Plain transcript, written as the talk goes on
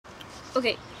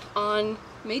Okay, on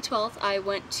May 12th, I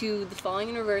went to the Falling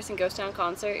in Reverse and Ghost Town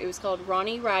concert. It was called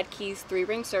Ronnie Radke's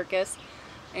Ring Circus,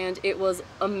 and it was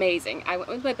amazing. I went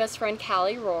with my best friend,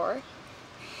 Callie Rohr,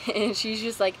 and she's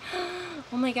just like,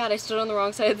 oh my god, I stood on the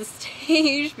wrong side of the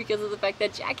stage because of the fact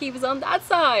that Jackie was on that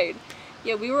side.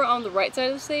 Yeah, we were on the right side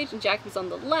of the stage, and Jackie was on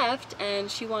the left,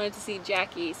 and she wanted to see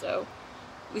Jackie, so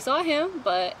we saw him,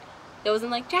 but it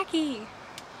wasn't like, Jackie!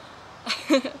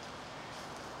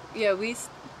 Yeah,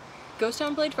 Ghost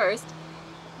Town played first.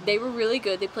 They were really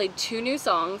good. They played 2 new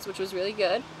songs, which was really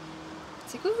good.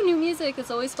 It's like, ooh, new music,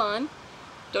 it's always fun.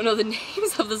 Don't know the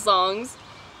names of the songs,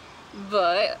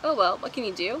 but oh well, what can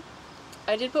you do?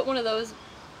 I did put one of those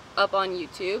up on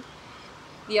YouTube.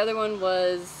 The other one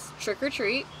was Trick or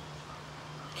Treat.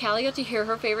 Callie got to hear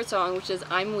her favorite song, which is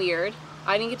I'm Weird.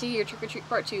 I didn't get to hear Trick or Treat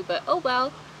Part 2, but oh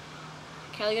well.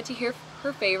 Callie got to hear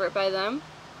her favorite by them.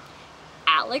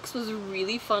 Alex was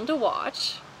really fun to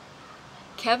watch.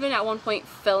 Kevin at one point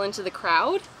fell into the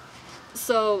crowd,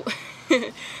 so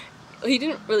he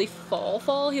didn't really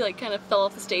fall, he like kind of fell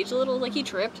off the stage a little, like he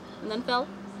tripped and then fell,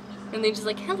 and then just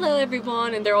like, hello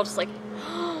everyone, and they're all just like,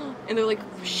 and they're like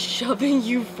shoving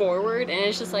you forward, and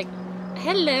it's just like,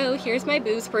 hello, here's my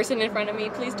boobs person in front of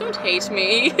me, please don't hate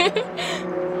me.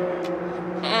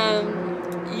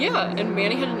 Yeah, and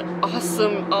Manny had an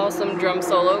awesome drum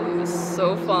solo. It was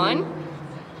so fun.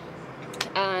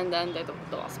 And then the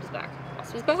Wasp was back.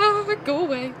 Wasp was back. Go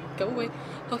away. Go away.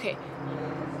 Okay.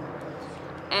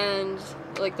 And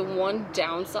like the one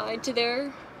downside to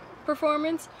their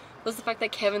performance was the fact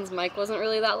that Kevin's mic wasn't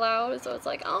really that loud. So it's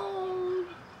like, oh,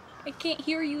 I can't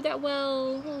hear you that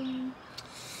well.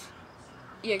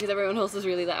 Yeah, because everyone else was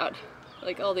really loud.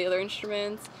 Like all the other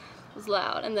instruments was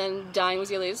loud. And then Dying Was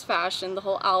Your Latest Fashion, the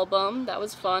whole album. That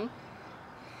was fun.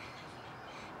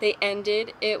 They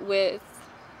ended it with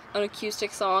an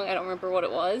acoustic song. I don't remember what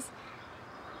it was.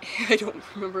 I don't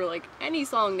remember like any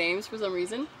song names for some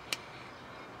reason,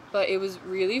 but it was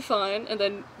really fun. And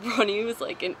then Ronnie was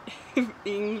like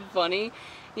being funny.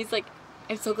 He's like,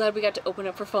 I'm so glad we got to open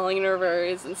up for Falling in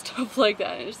Reverse and stuff like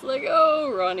that, and it's like,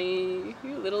 oh Ronnie,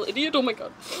 you little idiot, oh my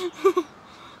god.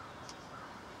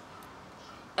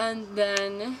 And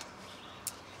then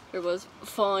there was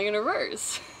Falling in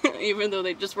Reverse, even though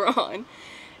they just were on,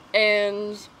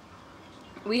 and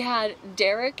we had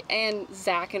Derek and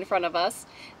Zach in front of us.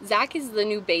 Zach is the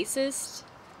new bassist,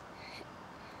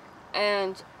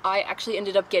 and I actually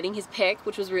ended up getting his pick,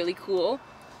 which was really cool.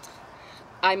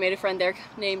 I made a friend there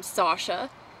named Sasha,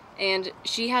 and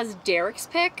she has Derek's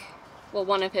pick, well,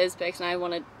 one of his picks, and I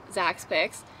wanted Zach's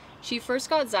picks. She first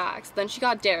got Zach's, then she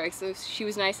got Derek's, so she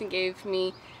was nice and gave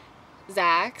me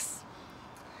Zach's.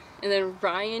 And then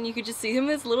Ryan, you could just see him,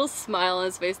 his little smile on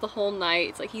his face the whole night.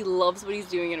 It's like he loves what he's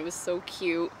doing, and it was so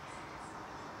cute.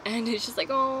 And it's just like,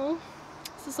 oh,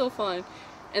 this is so fun.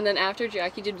 And then after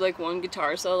Jackie did like one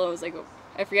guitar solo, I was like, oh,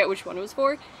 I forget which one it was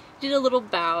for, did a little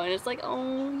bow, and it's like,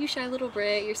 oh, you shy little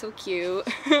Brit, you're so cute.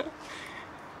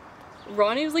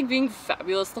 Ronnie was like being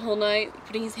fabulous the whole night,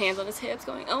 putting his hands on his hips,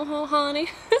 going, oh honey.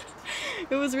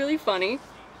 It was really funny.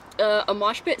 A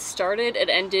mosh pit started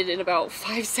and ended in about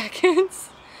 5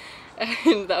 seconds.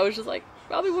 And that was just like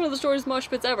probably one of the shortest mosh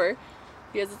pits ever,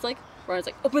 because it's like Ronnie's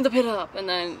like, open the pit up, and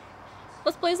then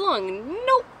let's play as long.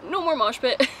 Nope, no more mosh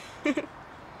pit.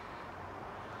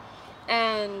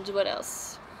 And what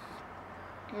else?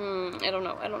 I don't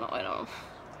know.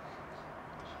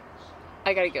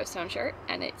 I got a Ghost Town shirt,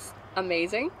 and it's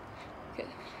amazing.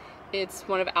 It's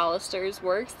one of Alistair's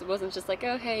works. It wasn't just like,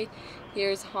 oh hey,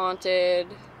 here's Haunted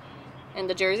and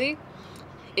the jersey.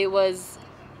 It was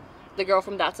the girl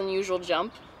from That's Unusual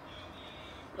Jump,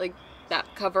 like that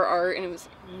cover art, and it was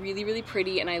really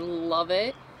pretty, and I love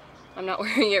it. I'm not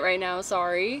wearing it right now,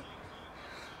 sorry.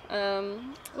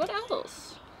 What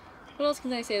else? What else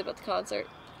can I say about the concert?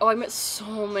 Oh, I met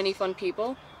so many fun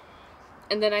people,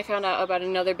 and then I found out about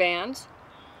another band,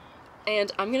 and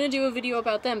I'm gonna do a video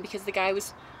about them because the guy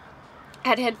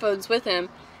had headphones with him,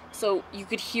 so you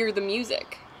could hear the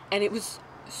music, and it was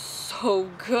so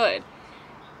good.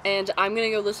 And I'm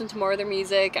gonna go listen to more of their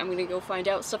music. I'm gonna go find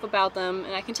out stuff about them,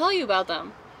 and I can tell you about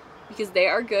them because they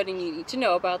are good and you need to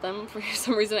know about them. For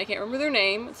some reason I can't remember their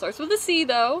name. It starts with a C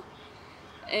though.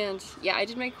 And yeah, I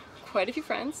did make quite a few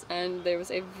friends, and there was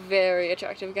a very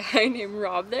attractive guy named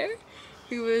Rob there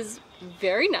who was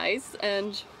very nice,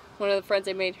 and one of the friends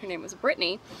I made, her name was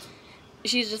Brittany.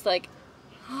 She's just like,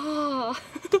 ah,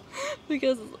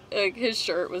 because like his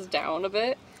shirt was down a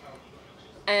bit.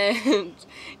 And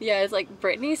yeah, it's like,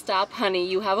 Brittany, stop, honey,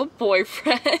 you have a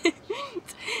boyfriend.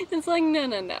 It's like,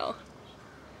 no.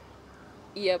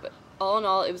 Yeah, but all in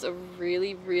all, it was a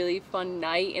really, really fun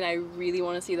night, and I really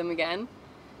want to see them again.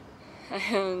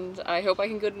 And I hope I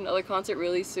can go to another concert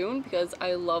really soon, because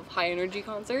I love high energy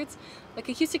concerts. Like,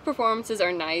 acoustic performances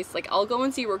are nice. Like, I'll go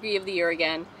and see Rookie of the Year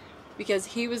again because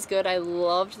he was good. I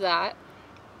loved that.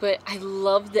 But I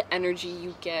love the energy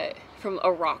you get from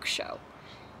a rock show.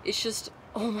 It's just,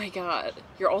 oh my god.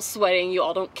 You're all sweating, you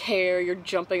all don't care, you're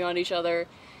jumping on each other.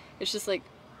 It's just like,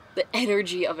 the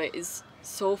energy of it is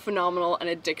so phenomenal and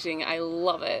addicting. I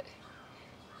love it.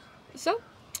 So,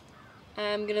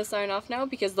 I'm gonna sign off now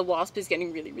because the wasp is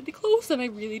getting really, really close and I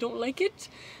really don't like it.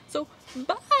 So,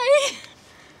 bye!